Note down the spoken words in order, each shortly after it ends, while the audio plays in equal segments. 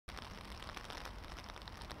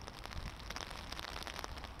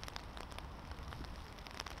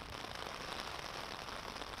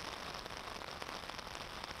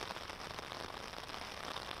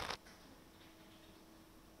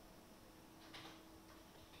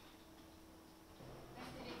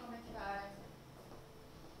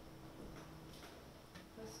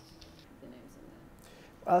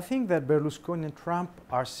I think that Berlusconi and Trump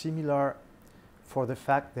are similar for the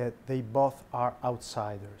fact that they both are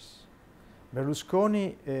outsiders.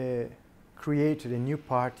 Berlusconi created a new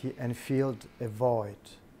party and filled a void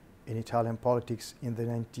in Italian politics in the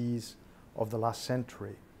 90s of the last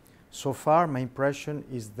century. So far, my impression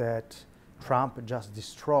is that Trump just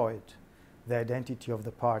destroyed the identity of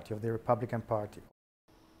the party, of the Republican Party.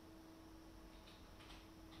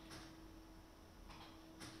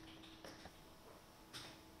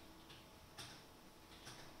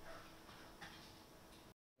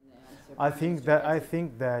 I think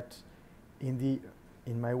that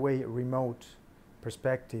in my way remote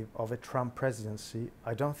perspective of a Trump presidency,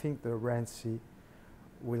 I don't think the Renzi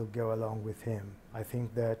will go along with him. I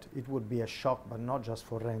think that it would be a shock, but not just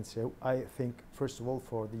for Renzi. I think, first of all,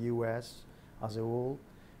 for the US as a whole,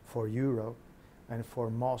 for Europe, and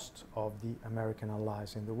for most of the American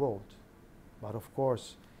allies in the world. But of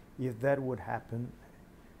course, if that would happen,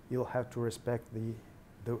 you'll have to respect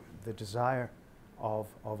the desire of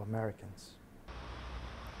Americans.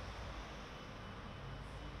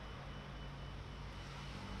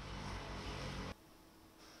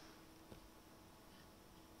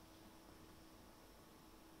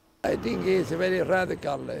 I think he is very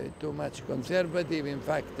radical, too much conservative. In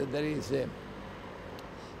fact, there is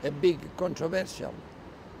a big controversial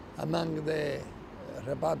among the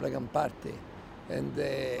Republican Party, and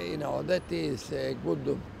you know, that is a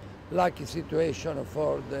good lucky situation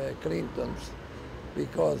for the Clintons,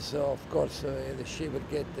 because of course she will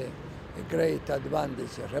get a great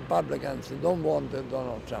advantage. Republicans don't want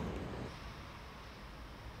Donald Trump.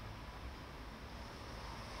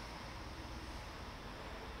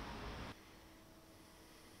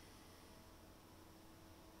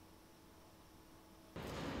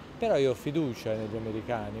 Però io ho fiducia negli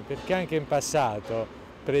americani, perché anche in passato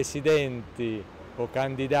presidenti o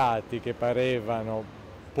candidati che parevano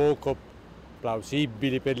poco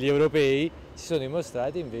plausibili per gli europei si sono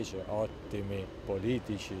dimostrati invece ottimi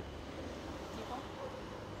politici.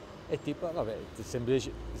 E tipo, vabbè,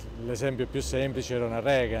 l'esempio più semplice era una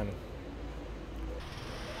Reagan.